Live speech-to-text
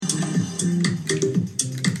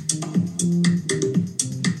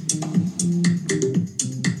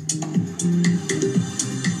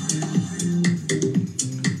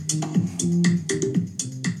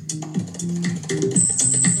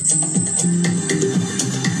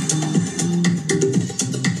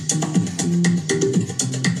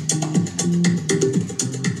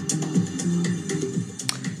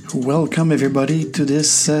welcome everybody to this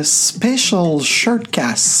special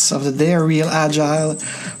shortcast of the Dare Real Agile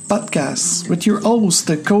podcast with your host,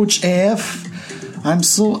 Coach AF. I'm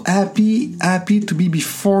so happy to be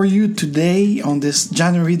before you today on this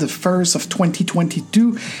January the 1st of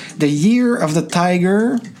 2022, the year of the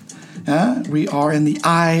tiger. We are in the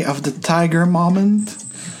eye of the tiger moment.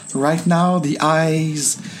 Right now, the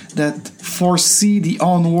eyes that foresee the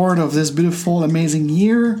onward of this beautiful, amazing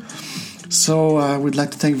year. So I would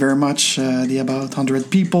like to thank very much the about 100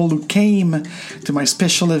 people who came to my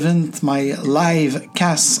special event, my live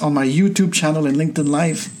cast on my YouTube channel and LinkedIn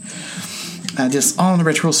Live. This on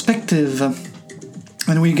retrospective.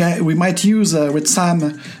 And we might use with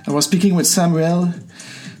Sam, I was speaking with Samuel,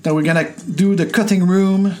 that we're going to do the cutting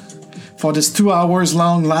room for this 2 hours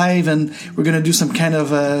long live, and we're going to do some kind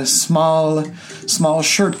of a small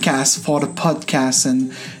shortcast for the podcast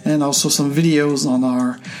and also some videos on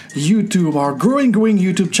our YouTube, our growing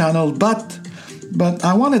YouTube channel. But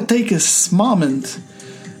I want to take this moment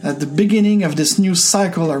at the beginning of this new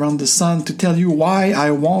cycle around the sun to tell you why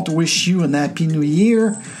I want to wish you a happy new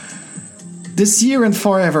year. This year and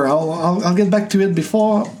forever. I'll get back to it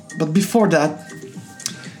but before that,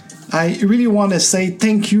 I really want to say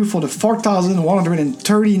thank you for the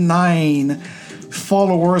 4,139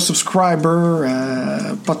 followers, subscriber,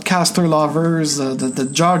 podcaster lovers, the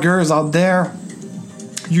joggers out there.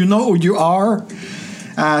 You know who you are.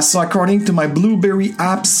 So according to my Blueberry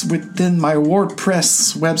apps within my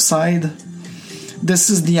WordPress website, this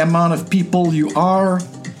is the amount of people you are.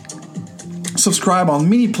 Subscribe on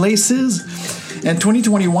many places. And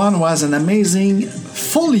 2021 was an amazing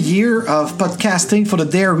full year of podcasting for the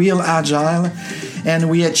Dare Real Agile. And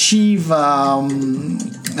we achieved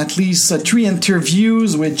at least 3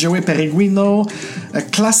 interviews with Joey Peregrino, a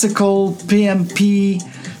classical PMP,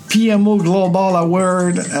 PMO Global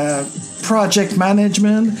Award, project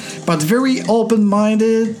management, but very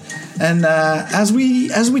open-minded. And as we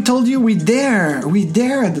told you, we dare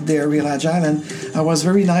the Dare Real Agile. And it was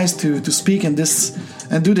very nice to speak in this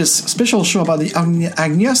and do this special show about the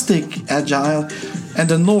agnostic agile and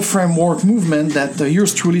the no framework movement that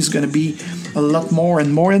yours truly is going to be a lot more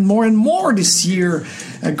and more this year,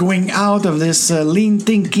 going out of this lean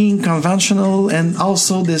thinking, conventional, and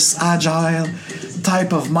also this agile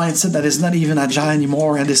type of mindset that is not even agile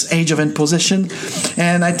anymore and this age of imposition.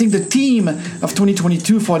 And I think the theme of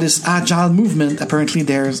 2022 for this agile movement, apparently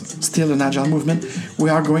there's still an agile movement, we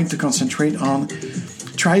are going to concentrate on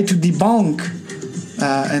try to debunk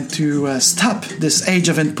and to stop this age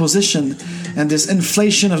of imposition and this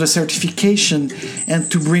inflation of the certification, and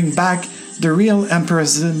to bring back the real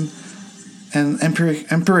empiricism and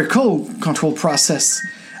empirical control process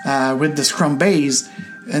with the Scrum base,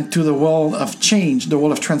 and to the world of change, the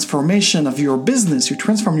world of transformation of your business. You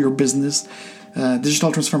transform your business,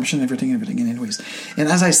 digital transformation, everything. Anyways, and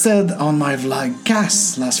as I said on my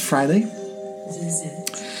vlogcast last Friday,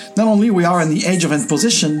 not only we are in the age of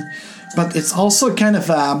imposition, but it's also kind of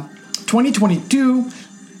 2022.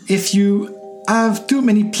 If you have too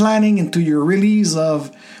many planning into your release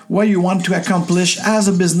of what you want to accomplish as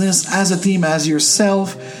a business, as a team, as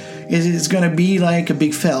yourself, it is going to be like a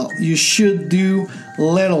big fail. You should do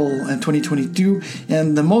little in 2022.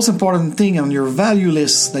 And the most important thing on your value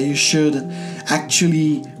list that you should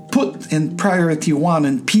actually put in priority 1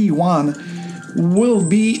 and P1 will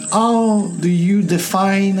be how do you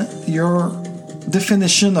define your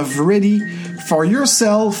definition of ready for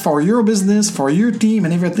yourself, for your business, for your team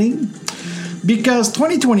and everything. Because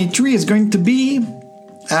 2023 is going to be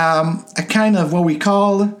a kind of what we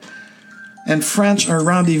call in French a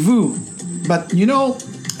rendezvous. But you know,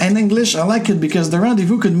 in English I like it because the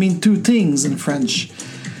rendezvous could mean 2 things in French.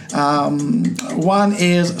 One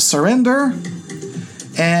is surrender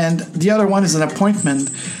and the other one is an appointment.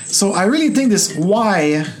 So I really think this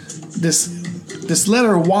Y, this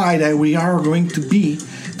letter Y that we are going to be,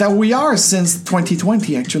 that we are since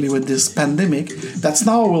 2020 actually with this pandemic, that's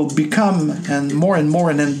now will become and more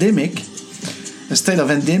an endemic, a state of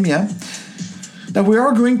endemia, that we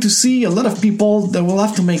are going to see a lot of people that will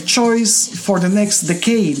have to make choice for the next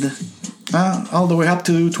decade, all the way up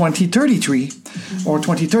to 2033 or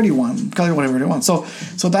 2031, call it whatever they want. So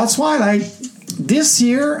that's why this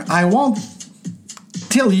year I won't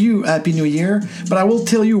tell you Happy New Year, but I will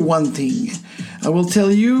tell you one thing. I will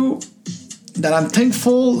tell you that I'm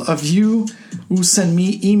thankful of you who send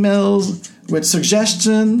me emails with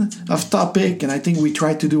suggestion of topic, and I think we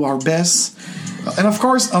try to do our best. And of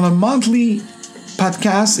course, on a monthly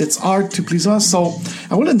podcast, it's hard to please us. So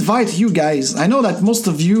I will invite you guys. I know that most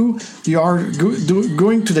of you are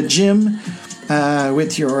going to the gym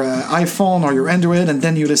with your iPhone or your Android, and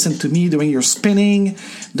then you listen to me doing your spinning,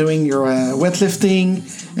 doing your weightlifting,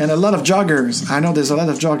 and a lot of joggers. I know there's a lot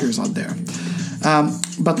of joggers out there.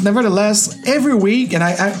 But nevertheless, every week, and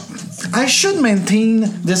I should maintain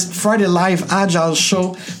this Friday Live Agile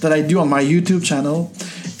show that I do on my YouTube channel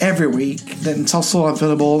every week. Then it's also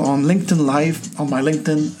available on LinkedIn Live, on my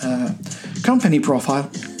LinkedIn company profile.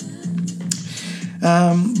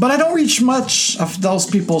 But I don't reach much of those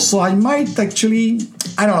people, so I might actually,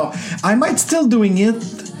 I don't know, I might still doing it,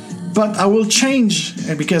 but I will change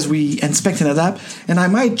because we inspect and adapt, and I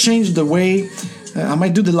might change the way I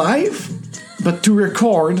might do the live, but to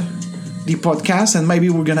record the podcast, and maybe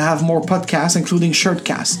we're going to have more podcasts, including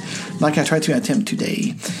shortcasts, like I tried to attempt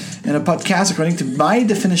today. And a podcast, according to my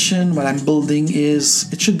definition, what I'm building is,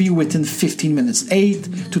 it should be within 15 minutes, 8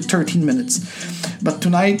 to 13 minutes. But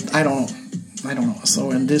tonight, I don't know.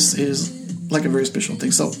 So, and this is like a very special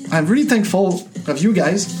thing. So I'm really thankful of you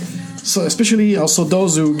guys. So especially also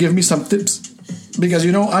those who give me some tips, because,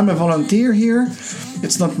 you know, I'm a volunteer here.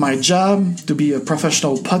 It's not my job to be a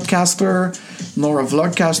professional podcaster, nor a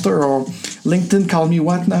vlogcaster, or LinkedIn call me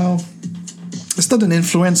what now? It's not an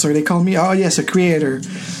influencer. They call me, oh yes, a creator.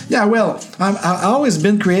 Yeah, well, I've always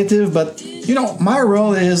been creative, but, you know, my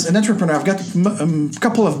role is an entrepreneur. I've got a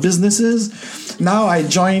couple of businesses. Now I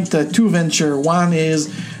joined two ventures. One is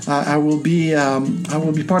I will be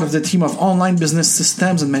part of the team of online business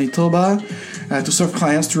systems in Manitoba to serve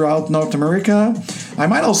clients throughout North America. I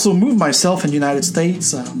might also move myself in the United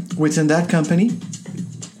States within that company.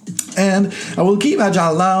 And I will keep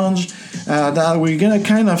Agile Lounge. That we're going to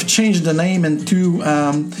kind of change the name into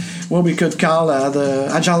what we could call the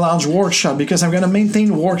Agile Lounge Workshop, because I'm going to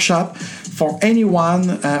maintain workshop for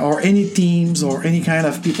anyone or any teams or any kind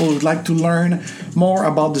of people who would like to learn more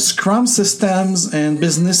about the Scrum systems and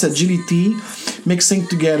business agility mixing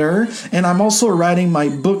together. And I'm also writing my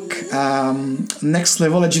book, Next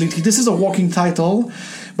Level Agility. This is a working title,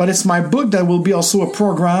 but it's my book that will be also a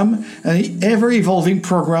program, an ever-evolving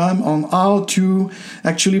program on how to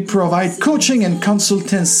actually provide coaching and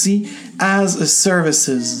consultancy as a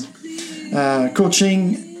services.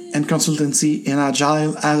 Coaching and consultancy in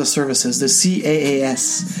Agile as a services, the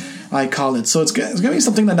CAAS, I call it. So it's going to be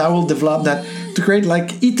something that I will develop that to create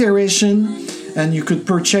like iteration, and you could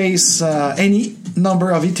purchase any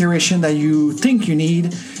number of iteration that you think you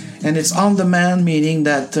need. And it's on demand, meaning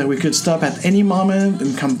that we could stop at any moment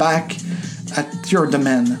and come back at your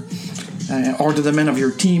demand or the demand of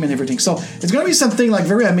your team and everything. So it's going to be something like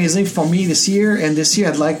very amazing for me this year. And this year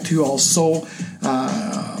I'd like to also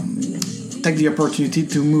take the opportunity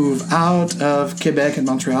to move out of Quebec and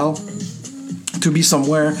Montreal to be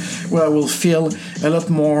somewhere where I will feel a lot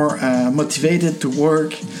more motivated to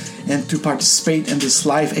work and to participate in this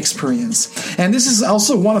life experience. And this is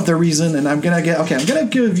also one of the reasons, and I'm gonna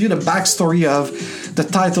give you the backstory of the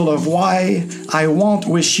title of why I won't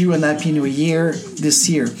wish you an Happy New Year this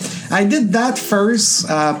year. I did that first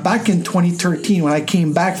back in 2013 when I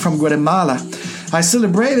came back from Guatemala. I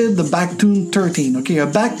celebrated the Baktun 13, okay, a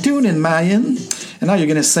Baktun in Mayan. And now you're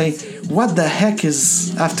going to say, what the heck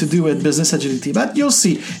is have to do with business agility? But you'll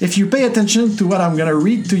see. If you pay attention to what I'm going to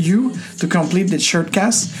read to you to complete the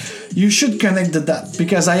shortcast, you should connect the dots,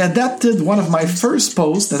 because I adapted one of my first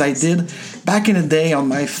posts that I did back in the day on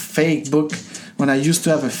my fake book, when I used to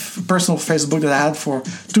have a personal Facebook that I had for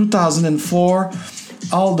 2004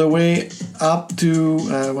 all the way up to,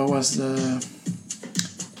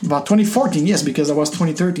 about 2014, yes, because I was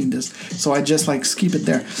 2013 this, so I just like skip it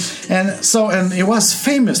there. And it was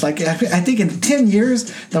famous, like I think in 10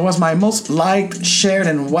 years that was my most liked, shared,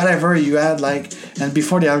 and whatever you had, like, and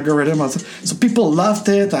before the algorithm, so people loved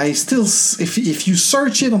it. I still, if you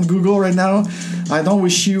search it on Google right now, I don't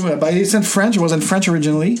wish you, but it's in French. It was in French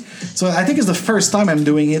originally, so I think it's the first time I'm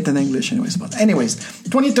doing it in English anyways. But anyways,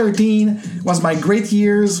 2013 was my great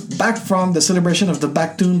years back from the celebration of the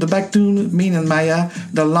Baktun. The Baktun mean in Maya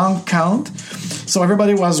the long count. So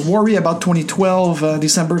everybody was worried about 2012,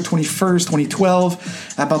 December 21st,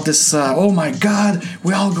 2012, about this, oh my God,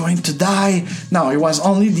 we're all going to die. No, it was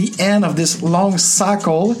only the end of this long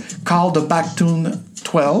cycle called the Baktun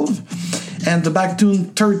 12. And the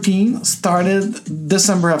Baktun 13 started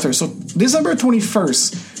December after. So December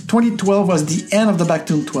 21st, 2012 was the end of the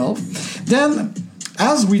Baktun 12. Then,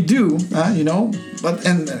 as we do,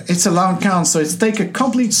 and it's a long count, so it's take a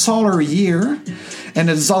complete solar year. And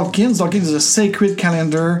the Tzolk'in is a sacred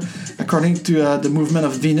calendar according to the movement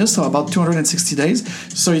of Venus, so about 260 days.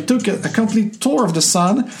 So he took a complete tour of the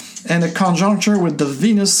sun and a conjuncture with the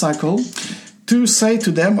Venus cycle to say to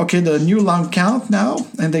them, okay, the new long count now,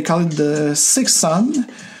 and they call it the sixth sun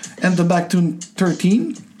and the Baktun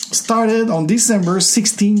 13. started on December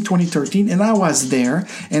 16, 2013, and I was there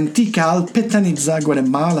in Tikal, Petanitza,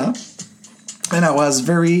 Guatemala, and I was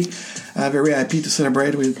very happy to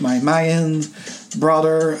celebrate with my Mayan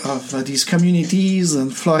brother of these communities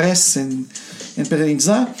and Flores in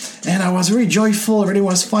Petanitza, and I was very joyful. Everything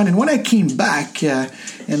was fun, and when I came back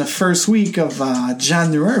in the first week of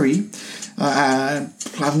January, I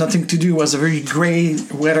have nothing to do. It was a very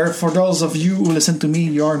great weather. For those of you who listen to me,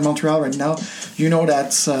 you are in Montreal right now. You know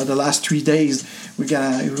that the last 3 days we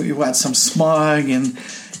had some smog and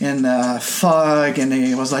fog, and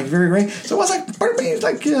it was like very great. So it was like probably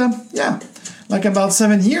like about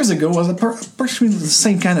 7 years ago. It was approximately the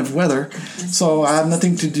same kind of weather. So I had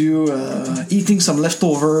nothing to do, eating some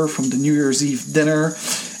leftover from the New Year's Eve dinner,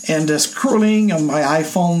 and scrolling on my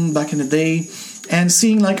iPhone back in the day, and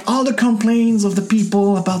seeing like all the complaints of the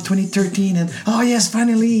people about 2013, and oh yes,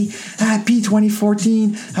 finally, happy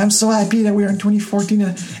 2014. I'm so happy that we are in 2014,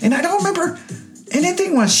 and I don't remember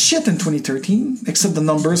anything was shit in 2013 except the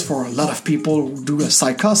numbers. For a lot of people who do a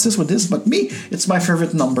psychosis with this, but me, it's my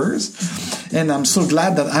favorite numbers, and I'm so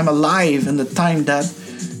glad that I'm alive in the time that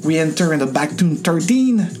we enter in the Baktun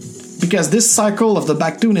 13, because this cycle of the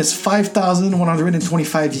Baktun is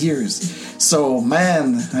 5,125 years. So,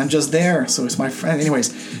 man, I'm just there. So it's my friend. Anyways,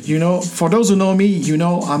 for those who know me, you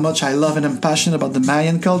know how much I love and am passionate about the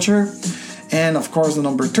Mayan culture. And, of course, the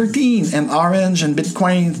number 13 and Orange and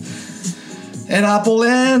Bitcoin and Apple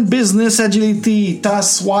and business agility.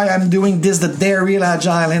 That's why I'm doing this, the Dare Real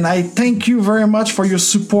Agile. And I thank you very much for your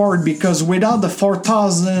support, because without the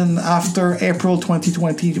 4,000 after April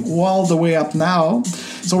 2020, all the way up now,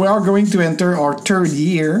 so we are going to enter our 3rd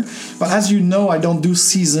year. But as you know, I don't do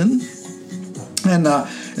season. And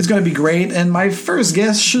it's going to be great. And my first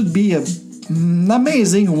guest should be an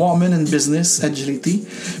amazing woman in business agility.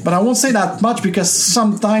 But I won't say that much because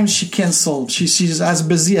sometimes she canceled. She's as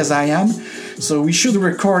busy as I am. So we should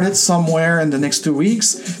record it somewhere in the next 2 weeks.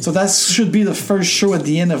 So that should be the first show at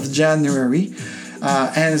the end of January.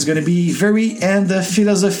 And it's going to be very in the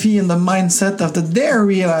philosophy and the mindset of the Dare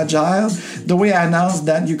Real Agile. The way I announced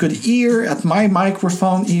that you could hear at my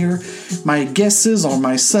microphone here my guesses or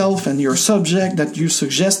myself and your subject that you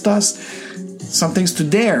suggest us. Some things to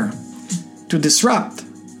dare, to disrupt,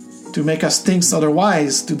 to make us think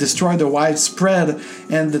otherwise, to destroy the widespread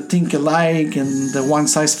and the think alike and the one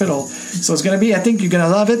size fit all. So it's going to be, I think you're going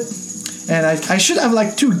to love it. And I should have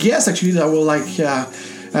like 2 guests actually that will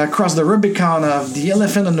cross the Rubicon of the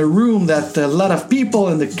elephant in the room that a lot of people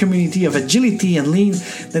in the community of agility and lean,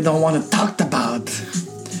 they don't want to talk about.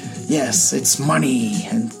 Yes, it's money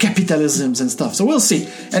and capitalisms and stuff. So we'll see.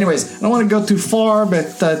 Anyways, I don't want to go too far,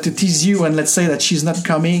 but to tease you, and let's say that she's not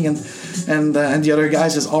coming, and the other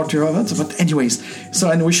guys is Arthur of it. But anyways,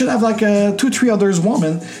 and we should have like 2-3 others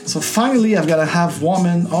women. So finally, I've got to have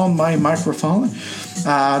woman on my microphone.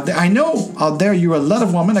 I know out there you're a lot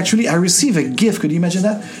of women. Actually, I received a gift. Could you imagine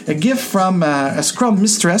that? A gift from a Scrum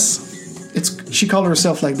mistress. She called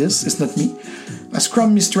herself like this. It's not me. A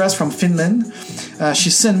Scrum mistress from Finland. She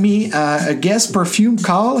sent me a guest perfume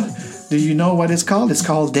called, do you know what it's called? It's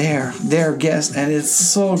called Dare Guest, and it's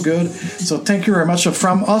so good. So thank you very much. So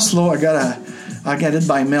from Oslo, I got it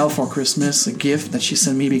by mail for Christmas, a gift that she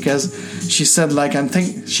sent me, because she said like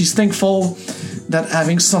she's thankful that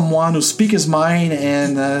having someone who speak his mind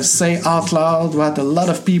and say out loud what a lot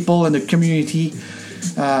of people in the community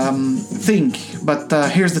think.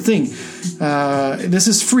 But here's the thing, this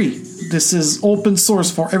is free. This is open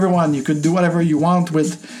source for everyone. You could do whatever you want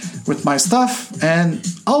with my stuff. And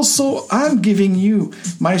also, I'm giving you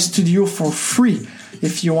my studio for free.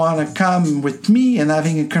 If you want to come with me and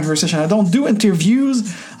having a conversation. I don't do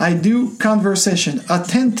interviews. I do conversation,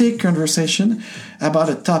 authentic conversation about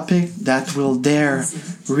a topic that will dare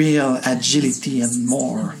real agility and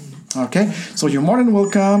more. Okay, so you're more than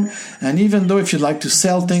welcome, and even though if you'd like to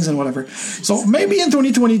sell things and whatever. So maybe in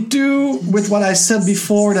 2022, with what I said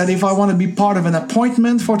before, that if I want to be part of an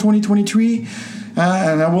appointment for 2023,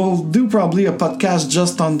 and I will do probably a podcast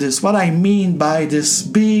just on this, what I mean by this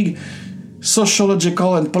big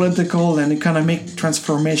sociological and political and economic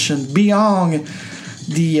transformation beyond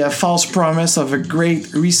the false promise of a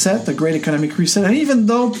great reset, a great economic reset. And even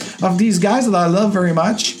though of these guys that I love very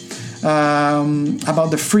much, about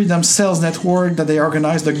the Freedom Sales Network that they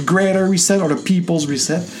organized, the Greater Reset or the People's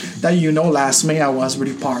Reset, that last May I was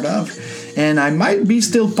really part of. And I might be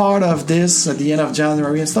still part of this at the end of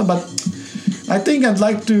January and stuff, but I think I'd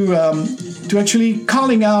like to actually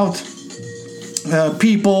calling out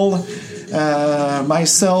people,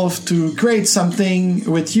 myself, to create something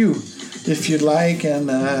with you. if you'd like, and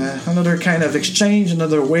another kind of exchange,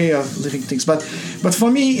 another way of living things. But for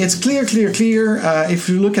me, it's clear. If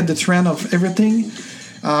you look at the trend of everything,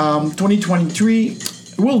 2023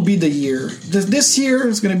 will be the year. This year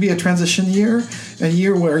is going to be a transition year, a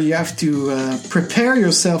year where you have to prepare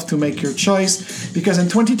yourself to make your choice, because in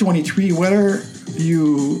 2023, whether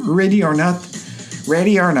you ready or not,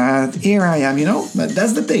 here I am, but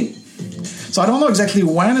that's the thing. So I don't know exactly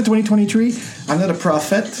when in 2023. I'm not a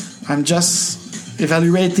prophet. I'm just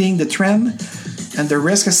evaluating the trend and the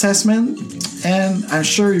risk assessment, and I'm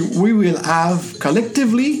sure we will have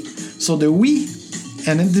collectively, so the we,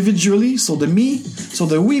 and individually, so the me, so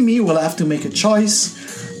the me will have to make a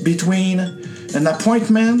choice between an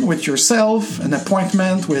appointment with yourself, an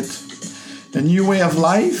appointment with a new way of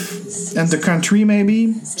life, and the country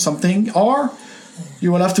maybe, something, or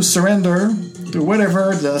you will have to surrender to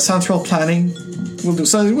whatever the central planning will do.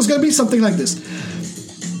 So it was going to be something like this.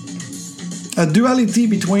 A duality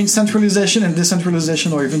between centralization and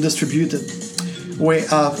decentralization, or even distributed way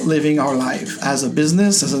of living our life as a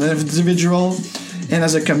business, as an individual, and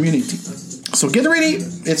as a community. So get ready.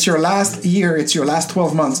 It's your last year. It's your last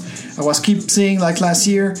 12 months. I was keep saying like last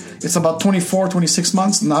year, it's about 24, 26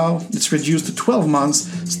 months. Now it's reduced to 12 months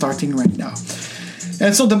starting right now.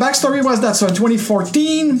 And so the backstory was that. So in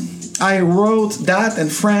 2014, I wrote that in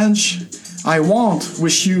French. I won't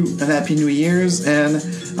wish you a Happy New Year's, and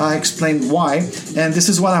I explained why. And this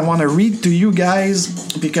is what I want to read to you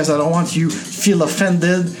guys, because I don't want you feel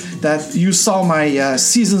offended that you saw my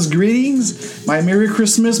season's greetings, my Merry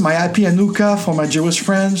Christmas, my Happy Hanukkah for my Jewish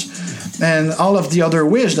friends, and all of the other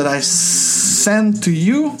wish that I send to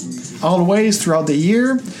you always throughout the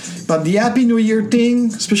year. But the Happy New Year thing,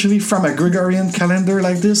 especially from a Gregorian calendar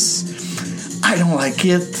like this, I don't like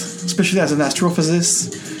it, especially as an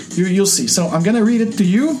astrophysicist. You'll see. So I'm gonna read it to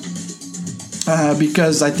you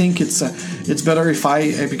because I think it's better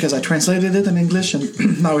because I translated it in English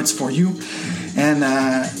and now it's for you, and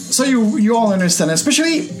so you all understand.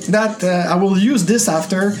 Especially that I will use this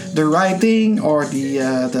after the writing or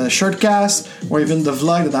the shortcast or even the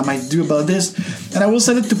vlog that I might do about this, and I will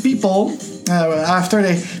send it to people. After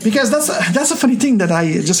because that's a funny thing that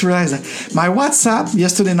I just realized. That my WhatsApp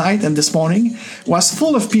yesterday night and this morning was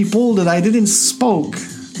full of people that I didn't spoke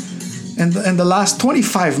in the last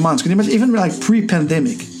 25 months, even like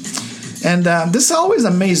pre-pandemic. And this always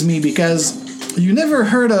amazed me, because you never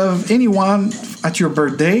heard of anyone at your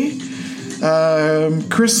birthday,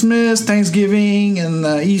 Christmas, Thanksgiving, and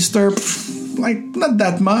Easter, like not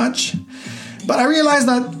that much. But I realized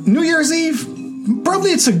that New Year's Eve,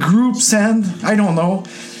 probably it's a group send, I don't know.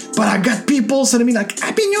 But I got people sending me like,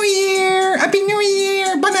 Happy New Year,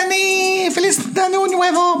 Bonne Année, Feliz Año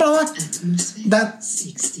Nuevo, blah, blah. That,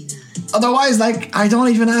 otherwise, like, I don't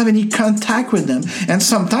even have any contact with them. And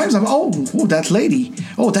sometimes I'm, oh, that lady,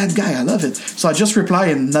 oh, that guy, I love it. So I just reply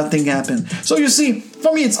and nothing happened. So you see,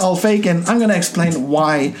 for me, it's all fake, and I'm going to explain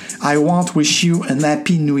why I won't wish you a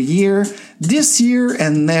Happy New Year this year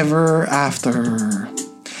and never after.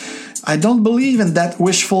 I don't believe in that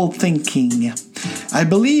wishful thinking. I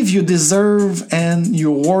believe you deserve and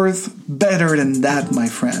you're worth better than that, my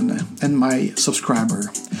friend and my subscriber.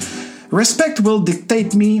 Respect will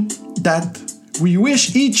dictate me that we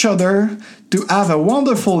wish each other to have a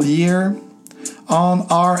wonderful year on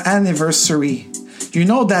our anniversary. You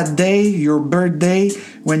know that day, your birthday,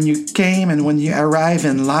 when you came and when you arrive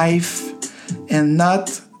in life, and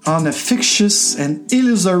not on a fictitious and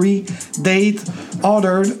illusory date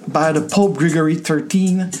ordered by the Pope Gregory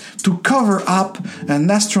XIII to cover up an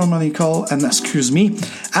astronomical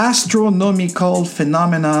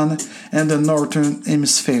phenomenon in the Northern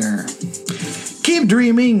Hemisphere. Keep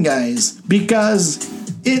dreaming, guys, because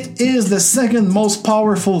it is the second most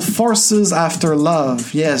powerful forces after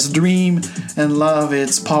love. Yes, dream and love,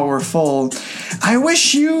 it's powerful. I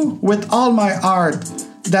wish you with all my heart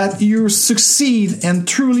that you succeed in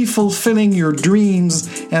truly fulfilling your dreams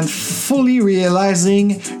and fully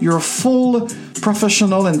realizing your full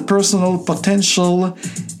professional and personal potential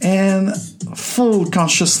and full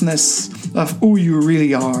consciousness of who you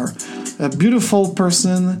really are. A beautiful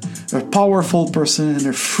person, a powerful person, and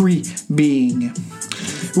a free being.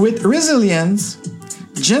 With resilience,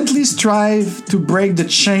 gently strive to break the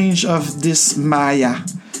chains of this Maya.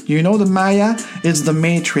 You know the Maya? It's the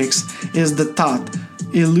matrix, it's the thought,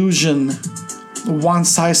 illusion,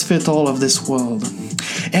 one-size-fits-all of this world.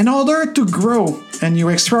 In order to grow in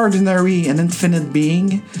your extraordinary and infinite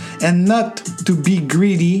being, and not to be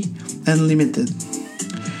greedy and limited.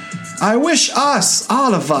 I wish us,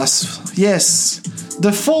 all of us, yes,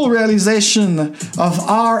 the full realization of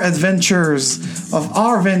our adventures, of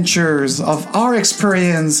our ventures, of our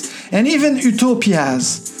experience, and even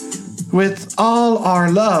utopias with all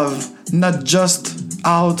our love, not just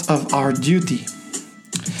out of our duty.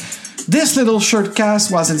 This little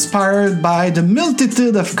shortcast was inspired by the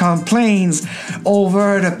multitude of complaints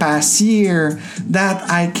over the past year that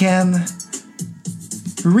I can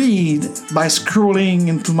read by scrolling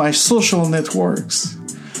into my social networks,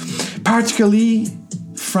 particularly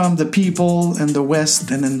from the people in the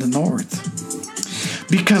West and in the North.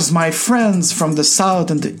 Because my friends from the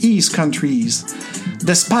South and the East countries,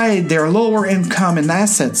 despite their lower income and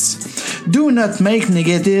assets, do not make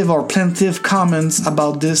negative or plaintive comments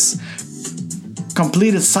about this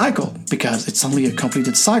completed cycle, because it's only a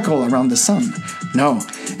completed cycle around the sun. No,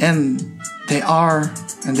 and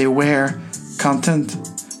they were content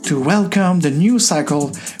to welcome the new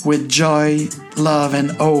cycle with joy, love,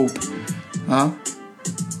 and hope.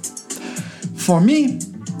 For me,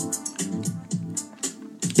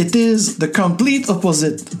 it is the complete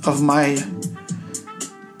opposite of my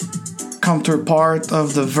counterpart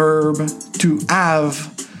of the verb to have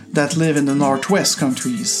that live in the Northwest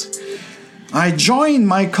countries. I join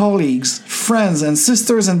my colleagues, friends, and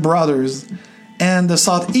sisters and brothers in the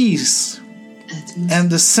Southeast, and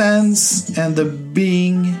the sense and the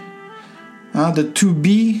being, the to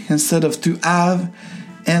be instead of to have,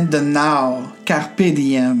 and the now, carpe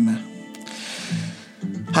diem.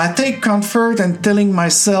 I take comfort in telling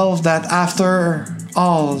myself that after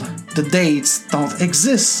all, the dates don't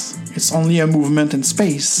exist. It's only a movement in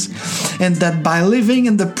space. And that by living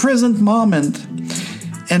in the present moment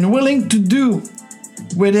and willing to do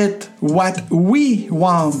with it what we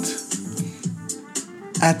want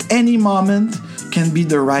at any moment can be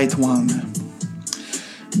the right one.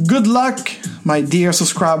 Good luck, my dear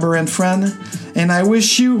subscriber and friend, and I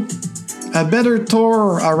wish you a better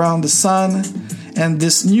tour around the sun and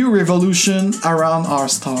this new revolution around our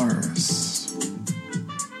stars.